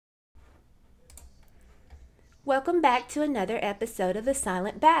Welcome back to another episode of The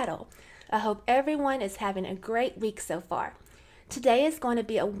Silent Battle. I hope everyone is having a great week so far. Today is going to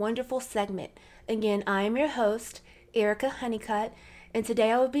be a wonderful segment. Again, I am your host, Erica Honeycutt, and today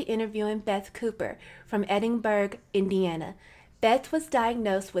I will be interviewing Beth Cooper from Edinburgh, Indiana. Beth was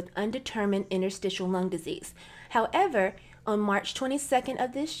diagnosed with undetermined interstitial lung disease. However, on March 22nd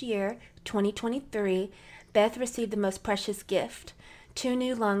of this year, 2023, Beth received the most precious gift, 2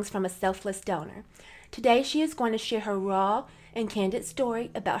 new lungs from a selfless donor. Today, she is going to share her raw and candid story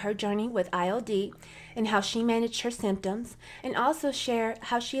about her journey with ILD and how she managed her symptoms, and also share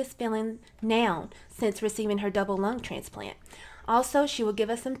how she is feeling now since receiving her double lung transplant. Also, she will give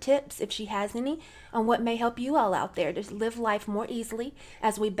us some tips, if she has any, on what may help you all out there to live life more easily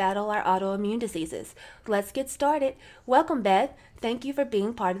as we battle our autoimmune diseases. Let's get started. Welcome, Beth. Thank you for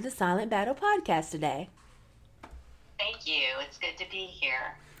being part of the Silent Battle podcast today. Thank you. It's good to be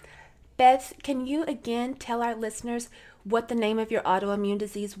here. Beth, can you again tell our listeners what the name of your autoimmune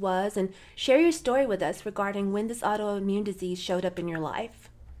disease was and share your story with us regarding when this autoimmune disease showed up in your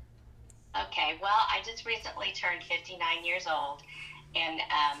life? Okay, well, I just recently turned 59 years old, and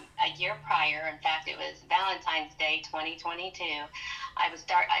a year prior, in fact, it was Valentine's Day 2022, at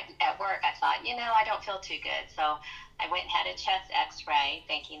work, I thought, I don't feel too good, so I went and had a chest x-ray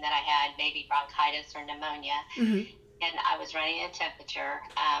thinking that I had maybe bronchitis or pneumonia, and I was running a temperature,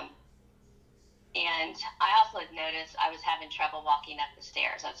 and I also had noticed I was having trouble walking up the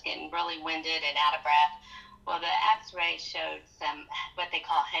stairs. I was getting really winded and out of breath. Well, the x-ray showed some what they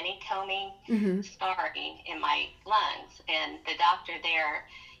call honeycombing scarring in my lungs. And the doctor there,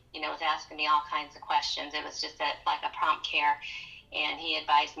 was asking me all kinds of questions. It was just like a prompt care. And he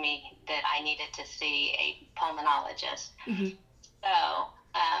advised me that I needed to see a pulmonologist. So,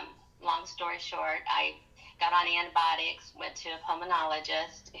 long story short, I got on antibiotics, went to a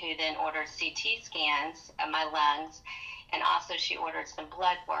pulmonologist who then ordered CT scans of my lungs, and also she ordered some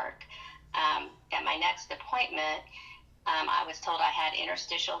blood work. At my next appointment, I was told I had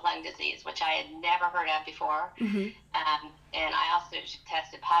interstitial lung disease, which I had never heard of before. And I also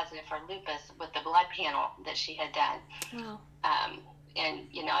tested positive for lupus with the blood panel that she had done. Wow. And,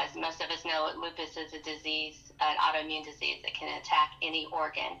 as most of us know, lupus is a disease, an autoimmune disease that can attack any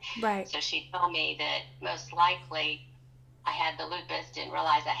organ. Right. So she told me that most likely I had the lupus, didn't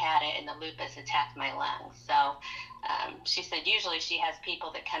realize I had it, and the lupus attacked my lungs. So she said usually she has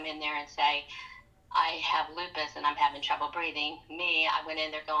people that come in there and say, I have lupus and I'm having trouble breathing. Me, I went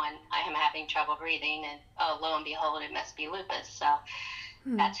in there going, I am having trouble breathing, and lo and behold, it must be lupus. So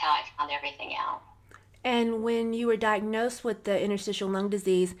that's how I found everything out. And when you were diagnosed with the interstitial lung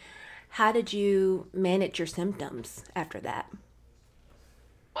disease, how did you manage your symptoms after that?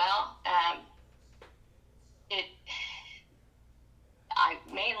 Well,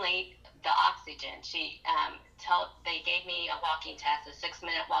 mainly the oxygen. They gave me a walking test, a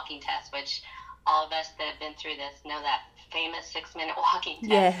 6-minute walking test, which all of us that have been through this know that famous 6-minute walking test.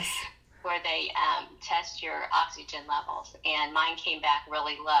 Yes. Where they test your oxygen levels, and mine came back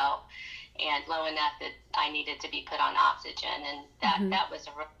really low, and low enough that I needed to be put on oxygen, and that was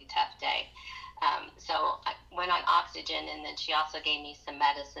a really tough day. So I went on oxygen, and then she also gave me some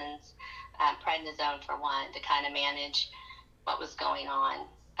medicines, prednisone for one, to kind of manage what was going on.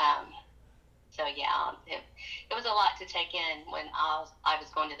 So yeah, it was a lot to take in when I was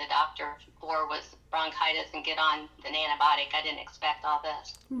going to the doctor for was bronchitis and get on an antibiotic. I didn't expect all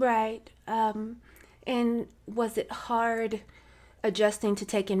this. Right. And was it hard adjusting to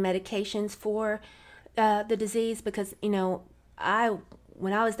taking medications for the disease? Because,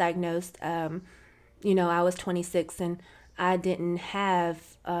 when I was diagnosed, I was 26 and I didn't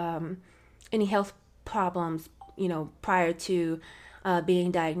have any health problems, prior to being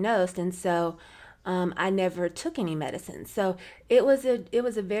diagnosed, and so I never took any medicine. So it was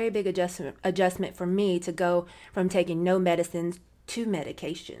a very big adjustment for me to go from taking no medicines to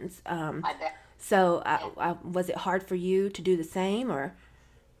medications. I bet. So was it hard for you to do the same, or?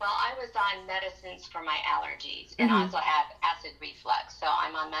 Well, I was on medicines for my allergies, and I also have acid reflux. So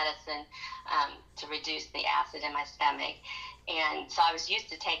I'm on medicine to reduce the acid in my stomach, and so I was used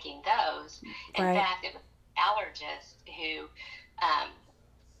to taking those. In fact, it was an allergist who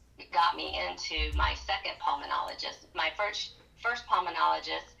got me into my second pulmonologist. My first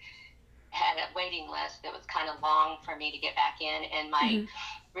pulmonologist had a waiting list that was kind of long for me to get back in, and my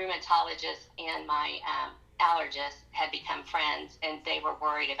rheumatologist and my allergist had become friends, and they were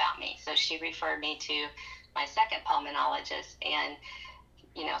worried about me. So she referred me to my second pulmonologist, and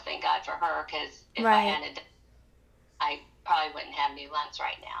thank God for her, because if I hadn't, I probably wouldn't have new lungs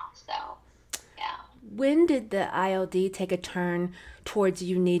right now. So yeah. When did the ILD take a turn towards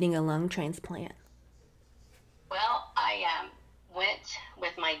you needing a lung transplant? went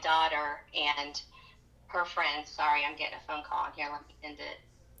with my daughter and her friends. Sorry, I'm getting a phone call on here. Let me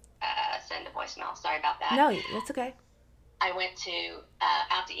send a voicemail. Sorry about that. No, that's okay. I went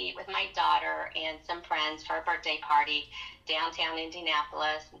out to eat with my daughter and some friends for a birthday party downtown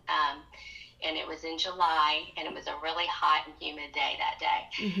Indianapolis. And it was in July, and it was a really hot and humid day that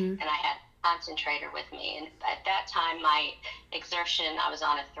day. Mm-hmm. And I had a concentrator with me. And at that time, my exertion, I was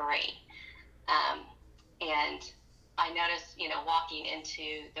on a 3. And I noticed, walking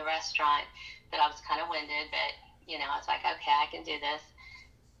into the restaurant that I was kind of winded, but, I was like, okay, I can do this.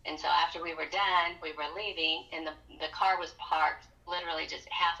 And so after we were done, we were leaving, and the car was parked literally just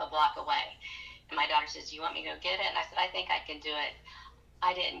half a block away. And my daughter says, do you want me to go get it? And I said, I think I can do it.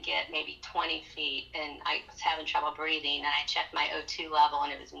 I didn't get maybe 20 feet, and I was having trouble breathing, and I checked my O2 level,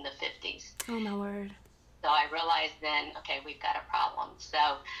 and it was in the 50s. Oh, my word. So I realized then, okay, we've got a problem. So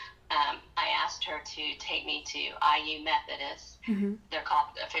I asked her to take me to IU Methodist. Mm-hmm. They're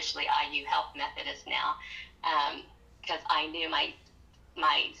called officially IU Health Methodist now, because I knew my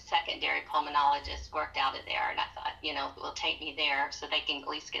secondary pulmonologist worked out of there, and I thought, will take me there so they can at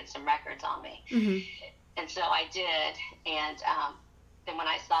least get some records on me. Mm-hmm. And so I did, and then when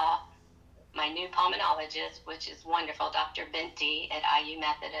I saw my new pulmonologist, which is wonderful, Dr. Binti at IU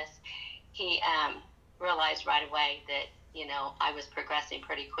Methodist, he realized right away that, I was progressing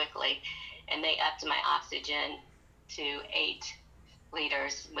pretty quickly, and they upped my oxygen to 8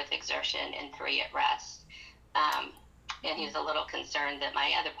 liters with exertion and 3 at rest. And he was a little concerned that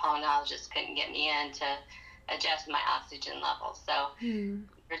my other pulmonologist couldn't get me in to adjust my oxygen levels. So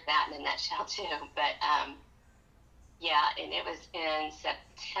there's that in a nutshell too. But yeah, and it was in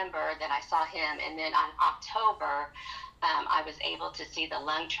September that I saw him. And then on October, I was able to see the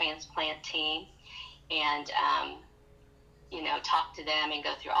lung transplant team and, talk to them and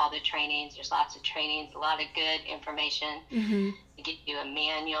go through all the trainings. There's lots of trainings, a lot of good information. Mm-hmm. They give you a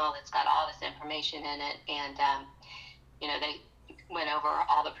manual that's got all this information in it. And, they went over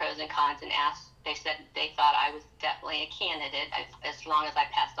all the pros and cons and they said they thought I was definitely a candidate as long as I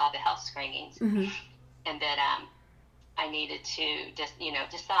passed all the health screenings. Mm-hmm. And that I needed to just,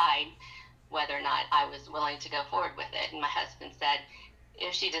 decide whether or not I was willing to go forward with it. And my husband said,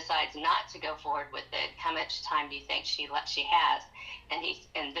 if she decides not to go forward with it, how much time do you think she has?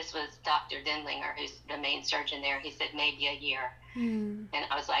 And this was Dr. Denlinger, who's the main surgeon there. He said maybe a year. Mm. And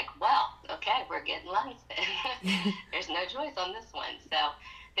I was like, well, okay, we're getting lungs then. There's no choice on this one. So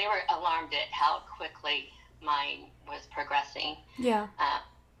they were alarmed at how quickly mine was progressing. Yeah.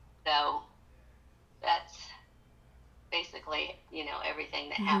 So that's basically, everything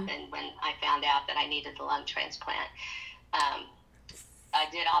that happened when I found out that I needed the lung transplant. I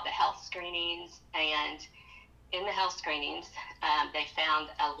did all the health screenings, and in the health screenings, they found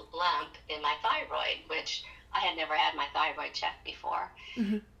a lump in my thyroid, which I had never had my thyroid checked before.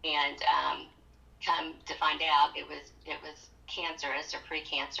 Mm-hmm. And come to find out, it was cancerous or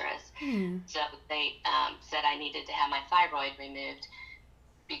precancerous. Mm. So they said I needed to have my thyroid removed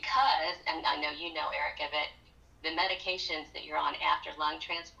because, and I know you know, Erica, but the medications that you're on after lung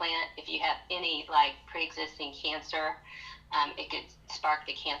transplant, if you have any pre-existing cancer, it could spark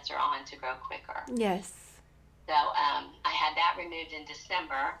the cancer on to grow quicker. Yes. So I had that removed in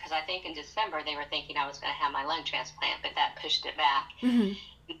December because I think in December they were thinking I was going to have my lung transplant, but that pushed it back. Mm-hmm.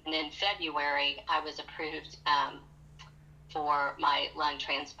 And in February, I was approved for my lung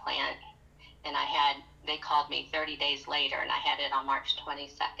transplant, and they called me 30 days later, and I had it on March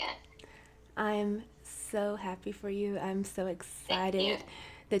 22nd. I'm so happy for you. I'm so excited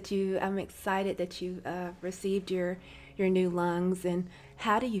I'm excited that you received your new lungs. And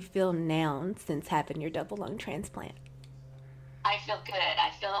how do you feel now since having your double lung transplant? I feel good.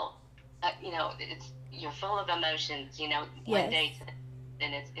 I feel, you're full of emotions, Yes. one day,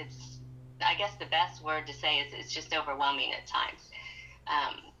 and it's, I guess the best word to say is it's just overwhelming at times.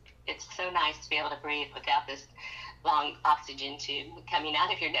 It's so nice to be able to breathe without this long oxygen tube coming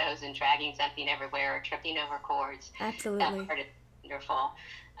out of your nose and dragging something everywhere or tripping over cords. Absolutely. That part is wonderful.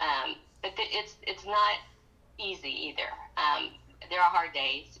 But it's not easy either. There are hard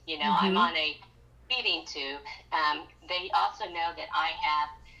days. I'm on a feeding tube. They also know that I have,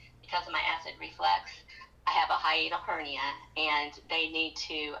 because of my acid reflux, I have a hiatal hernia, and they need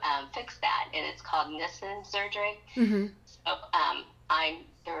to fix that, and it's called Nissen surgery. Mm-hmm. So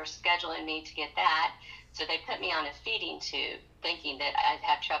they're scheduling me to get that. So they put me on a feeding tube, thinking that I'd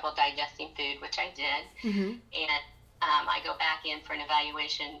have trouble digesting food, which I did. Mm-hmm. And I go back in for an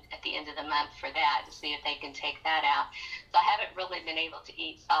evaluation at the end of the month for that to see if they can take that out. So I haven't really been able to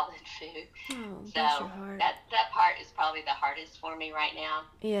eat solid food. Oh, so bless your heart. that part is probably the hardest for me right now.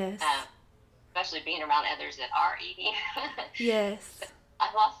 Yes. especially being around others that are eating. Yes.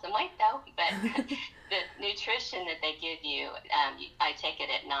 I've lost some weight though, but the nutrition that they give you, I take it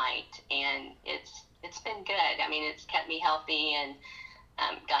at night, and it's been good. I mean, it's kept me healthy and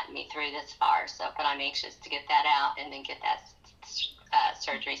gotten me through this far. So, but I'm anxious to get that out and then get that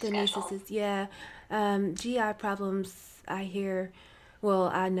surgery scheduled. Yeah. GI problems, I hear, well,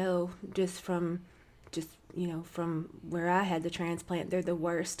 I know just, from where I had the transplant, they're the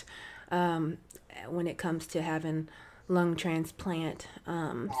worst when it comes to having lung transplant.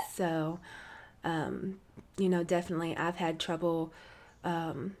 So, definitely I've had trouble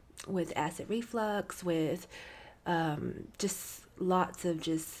with acid reflux, with just lots of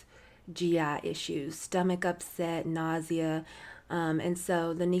just GI issues, stomach upset, nausea. And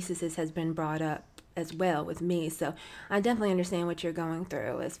so the nieces has been brought up as well with me. So I definitely understand what you're going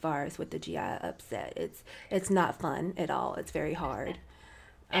through as far as with the GI upset. It's not fun at all. It's very hard.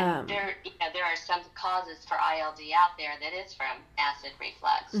 And there are some causes for ILD out there that is from acid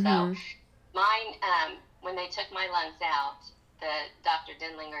reflux. Mm-hmm. So mine, when they took my lungs out, the Dr.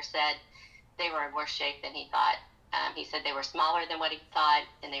 Denlinger said they were in worse shape than he thought. He said they were smaller than what he thought,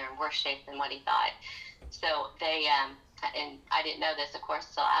 and they were in worse shape than what he thought. So they, and I didn't know this, of course,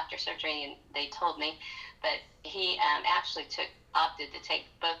 until after surgery, and they told me, but he actually opted to take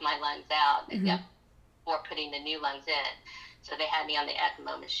both my lungs out before putting the new lungs in. So they had me on the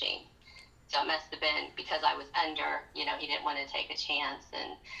ECMO machine. So it must have been because I was under, he didn't want to take a chance,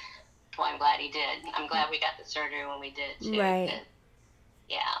 and well, I'm glad he did. I'm glad we got the surgery when we did too. Right.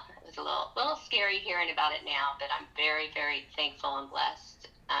 Yeah, it was a little scary hearing about it now, but I'm very, very thankful and blessed.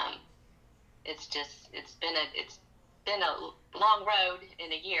 It's been a long road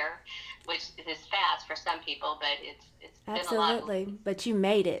in a year, which is fast for some people, but it's been a lot. Absolutely. But you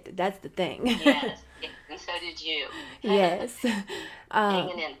made it. That's the thing. Yes, and so did you. Yes.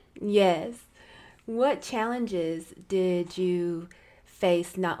 Hanging in. Yes. What challenges did you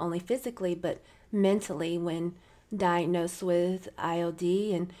face, not only physically but mentally, when diagnosed with ILD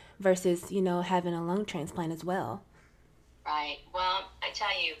and versus having a lung transplant as well? Right. Well, I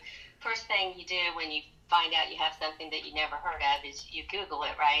tell you, first thing you do when you find out you have something that you never heard of is you Google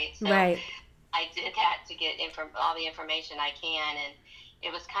it, right? So Right. I did that to get all the information I can, and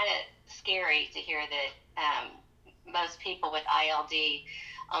it was kind of scary to hear that most people with ILD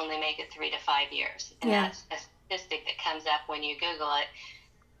only make it 3 to 5 years, and that's a statistic that comes up when you Google it.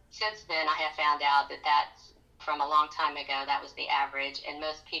 Since then, I have found out that that's from a long time ago. That was the average, and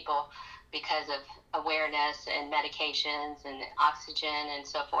most people, because of awareness and medications and oxygen and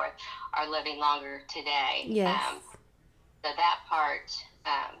so forth, are living longer today. Yes. So that part,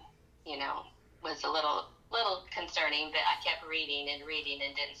 was a little concerning, but I kept reading and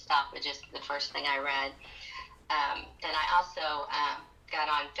didn't stop with just the first thing I read. And I also got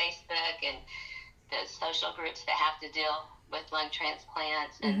on Facebook and the social groups that have to deal with lung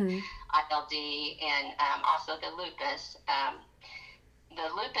transplants and ILD, and also the lupus. The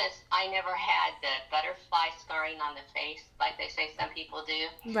lupus, I never had the butterfly scarring on the face like they say some people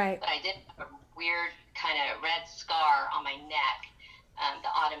do. Right. But I did have a weird kind of red scar on my neck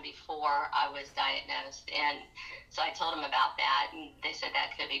the autumn before I was diagnosed. And so I told them about that, and they said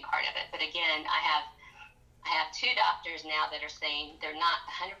that could be part of it. But again, I have 2 doctors now that are saying they're not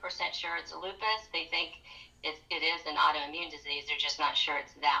 100% sure it's a lupus. They think it is an autoimmune disease. They're just not sure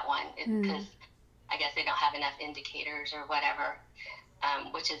it's that one because I guess they don't have enough indicators or whatever,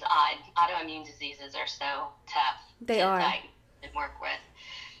 which is odd. Autoimmune diseases are so tough to diagnose and work with.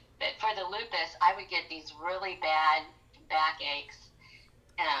 But for the lupus, I would get these really bad backaches,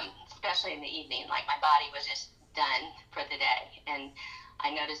 especially in the evening. Like my body was just done for the day. And I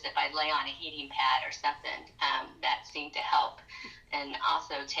noticed if I lay on a heating pad or something, that seemed to help. And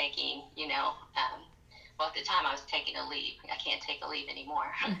also taking, well, at the time I was taking a leave. I can't take a leave anymore.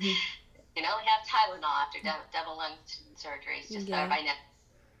 You can only have Tylenol after double lung surgeries, just so everybody knows.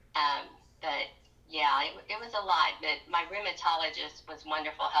 But yeah, it was a lot. But my rheumatologist was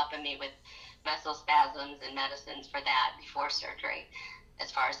wonderful helping me with muscle spasms and medicines for that before surgery as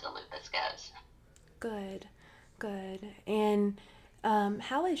far as the lupus goes. Good. And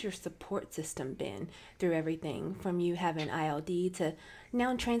how has your support system been through everything from you having ILD to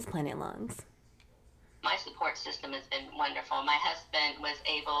now transplanted lungs? My support system has been wonderful. My husband was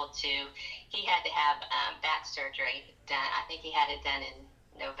able to, he had to have back surgery done. I think he had it done in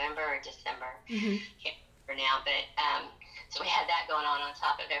November or December. Can't remember now, but so we had that going on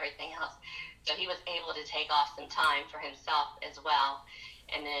top of everything else. So he was able to take off some time for himself as well.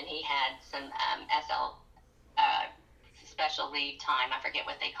 And then he had some special leave time. I forget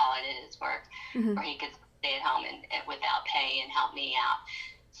what they call it at his work, where he could stay at home and without pay and help me out.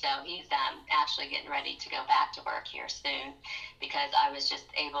 So he's actually getting ready to go back to work here soon because I was just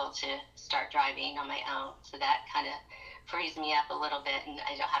able to start driving on my own. So that kind of frees me up a little bit, and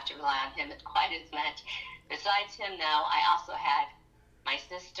I don't have to rely on him quite as much. Besides him, though, I also had my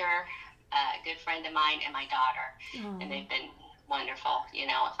sister, a good friend of mine, and my daughter. And they've been wonderful. You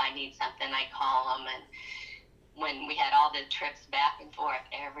know, if I need something, I call them. And when we had all the trips back and forth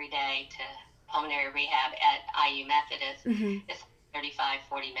every day to pulmonary rehab at IU Methodist, it's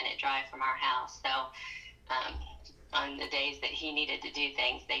 35-40-minute drive from our house. So on the days that he needed to do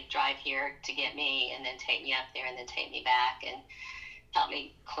things, they'd drive here to get me and then take me up there and then take me back and help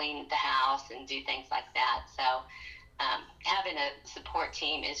me clean the house and do things like that. So having a support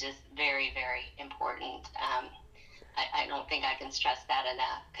team is just very, very important. I don't think I can stress that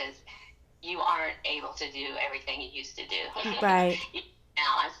enough, because you aren't able to do everything you used to do. Right.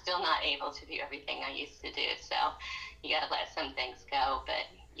 Now I'm still not able to do everything I used to do, so you got to let some things go. But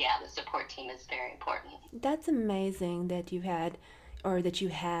yeah, the support team is very important. That's amazing that you had, or that you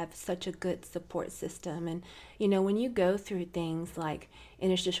have, such a good support system. And you know, when you go through things like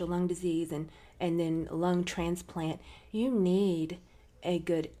interstitial lung disease and then lung transplant, you need a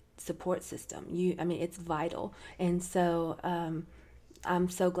good support system. I mean, it's vital. And so I'm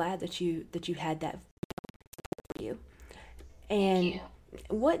so glad that you had that for you. And Thank you.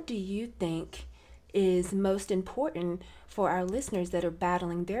 what do you think is most important for our listeners that are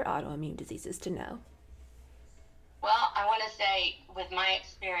battling their autoimmune diseases to know? Well, I want to say, with my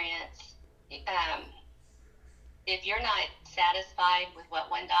experience, if you're not satisfied with what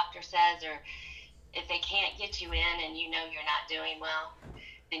one doctor says, or if they can't get you in and you know you're not doing well,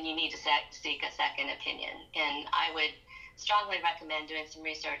 then you need to seek a second opinion. And I would strongly recommend doing some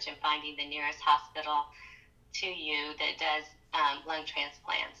research and finding the nearest hospital to you that does lung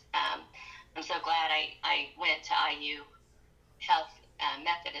transplants. I'm so glad I went to IU Health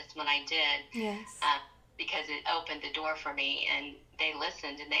Methodist when I did. Yes. Because it opened the door for me, and they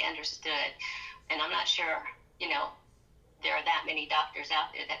listened and they understood. And I'm not sure, you know, there are that many doctors out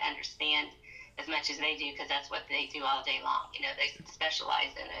there that understand as much as they do, because that's what they do all day long. You know, they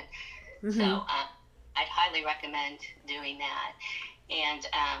specialize in it. So I'd highly recommend doing that. And,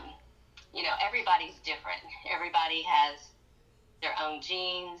 you know, everybody's different. Everybody has their own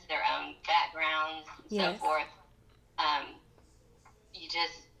genes, their own backgrounds, and so forth. You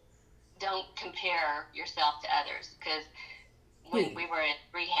just don't compare yourself to others, because when we were in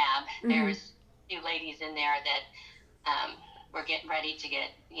rehab, there was a few ladies in there that were getting ready to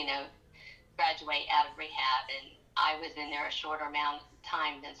graduate out of rehab, and I was in there a shorter amount of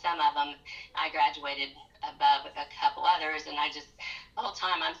time than some of them. I graduated above a couple others, and the whole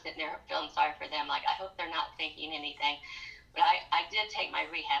time I'm sitting there feeling sorry for them, like, I hope they're not thinking anything. But I did take my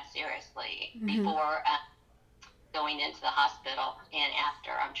rehab seriously before going into the hospital and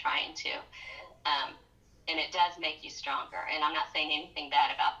after. I'm trying to. And it does make you stronger. And I'm not saying anything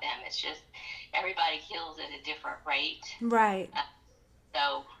bad about them. It's just everybody heals at a different rate. Right.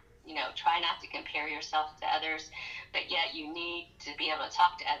 So, you know, try not to compare yourself to others, but yet you need to be able to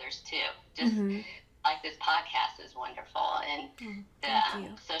talk to others too. Just like this podcast is wonderful, and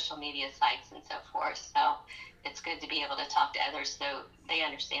the social media sites and so forth. So it's good to be able to talk to others so they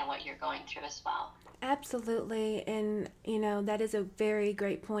understand what you're going through as well. Absolutely. And, you know, that is a very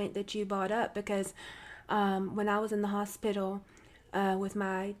great point that you brought up, because when I was in the hospital with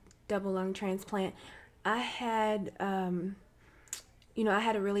my double lung transplant, I had, I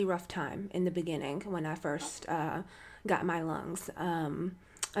had a really rough time in the beginning when I first got my lungs.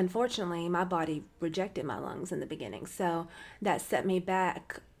 Unfortunately, my body rejected my lungs in the beginning, so that set me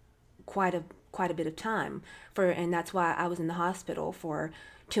back quite a bit of time and that's why I was in the hospital for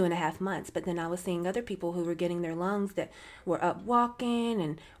 2.5 months. But then I was seeing other people who were getting their lungs that were up walking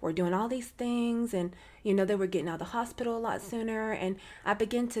and were doing all these things, and they were getting out of the hospital a lot sooner. And I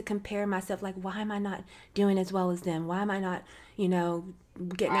began to compare myself, like, why am I not doing as well as them? Why am I not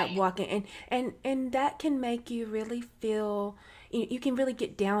getting up walking? And that can make you really feel, you can really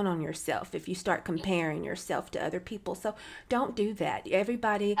get down on yourself if you start comparing yourself to other people. So don't do that.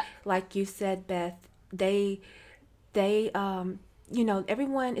 Everybody, like you said, Beth, they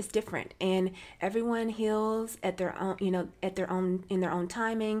everyone is different, and everyone heals at their own, in their own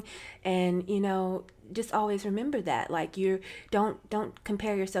timing. And, just always remember that, like, you don't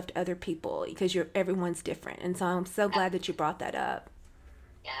compare yourself to other people, because everyone's different. And so I'm so glad that you brought that up.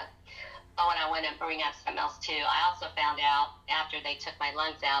 Yeah. Oh, and I want to bring up something else too. I also found out after they took my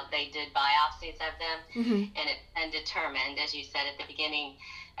lungs out, they did biopsies of them, and it's undetermined, as you said at the beginning,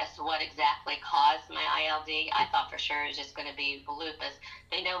 as to what exactly caused my ILD. I thought for sure it was just going to be lupus.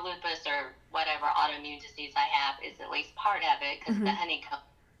 They know lupus or whatever autoimmune disease I have is at least part of it, because the honeycomb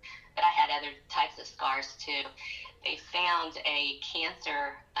but I had other types of scars too. They found a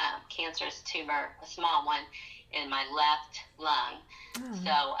cancerous tumor, a small one, in my left lung.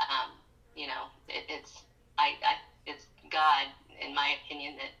 So, it's God, in my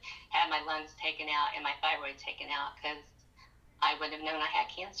opinion, that had my lungs taken out and my thyroid taken out, because I wouldn't have known I had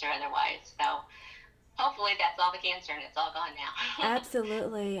cancer otherwise. So hopefully that's all the cancer and it's all gone now.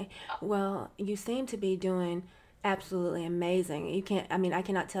 Absolutely. Well, you seem to be doing absolutely amazing. I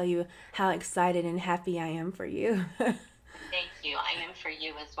cannot tell you how excited and happy I am for you. Thank you. I am for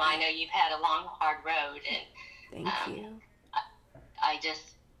you as well. I know you've had a long, hard road, and Thank you.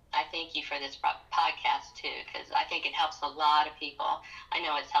 I thank you for this podcast too, because I think it helps a lot of people. I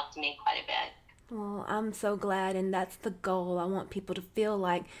know it's helped me quite a bit. Well, I'm so glad, and that's the goal. I want people to feel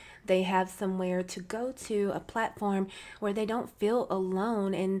like they have somewhere to go to, a platform where they don't feel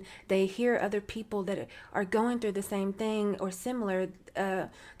alone, and they hear other people that are going through the same thing or similar to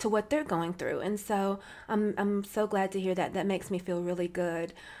what they're going through. And so I'm so glad to hear that. That makes me feel really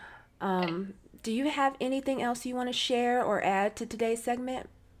good. Do you have anything else you want to share or add to today's segment?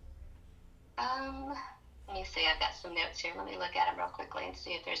 Let me see. I've got some notes here. Let me look at them real quickly and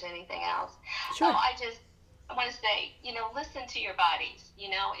see if there's anything else. Sure. I want to say, listen to your bodies.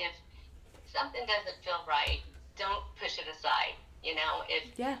 If something doesn't feel right, don't push it aside.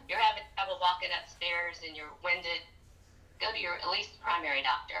 If you're having trouble walking upstairs and you're winded, go to your at least primary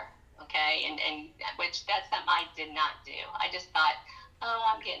doctor. Okay, and which that's something I did not do. I just thought,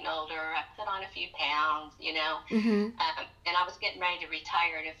 I'm getting older. I put on a few pounds, Mm-hmm. And I was getting ready to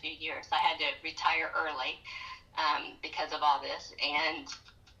retire in a few years. I had to retire early because of all this. And,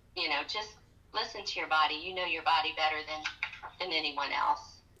 just listen to your body. You know your body better than anyone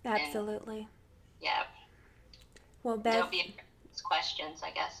else. Absolutely. And, yeah. Well, Beth, don't be afraid to ask questions,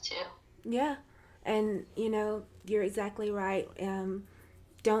 I guess, too. Yeah. And, you're exactly right.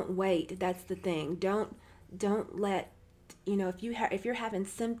 Don't wait. That's the thing. Don't let, if you're having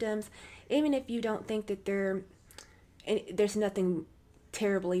symptoms, even if you don't think that there's nothing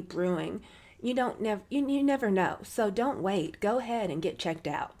terribly brewing, you never know. So don't wait. Go ahead and get checked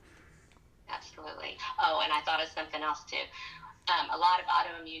out. Absolutely. Oh, and I thought of something else too. A lot of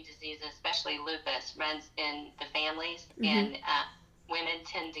autoimmune diseases, especially lupus, runs in the families, and women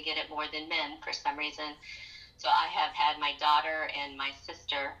tend to get it more than men for some reason. So I have had my daughter and my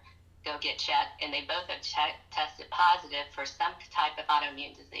sister go get checked, and they both have tested positive for some type of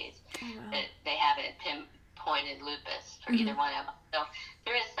autoimmune disease. Oh, wow. They haven't pinpointed lupus for either one of them. So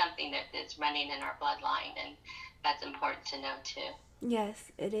there is something that's running in our bloodline, and that's important to know too.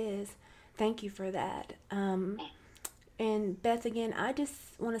 Yes, it is. Thank you for that. And Beth, again, I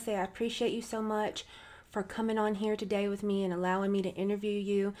just want to say I appreciate you so much for coming on here today with me and allowing me to interview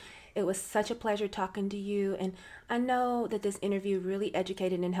you. It was such a pleasure talking to you, and I know that this interview really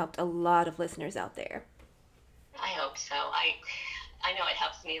educated and helped a lot of listeners out there. I hope so. I know it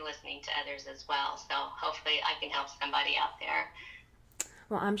helps me listening to others as well, so hopefully I can help somebody out there.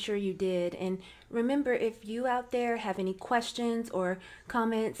 Well, I'm sure you did. And remember, if you out there have any questions or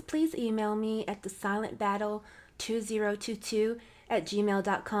comments, please email me at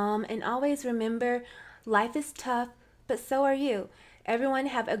thesilentbattle2022@gmail.com. And always remember, life is tough, but so are you. Everyone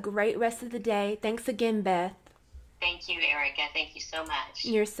have a great rest of the day. Thanks again, Beth. Thank you, Erica. Thank you so much.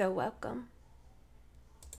 You're so welcome.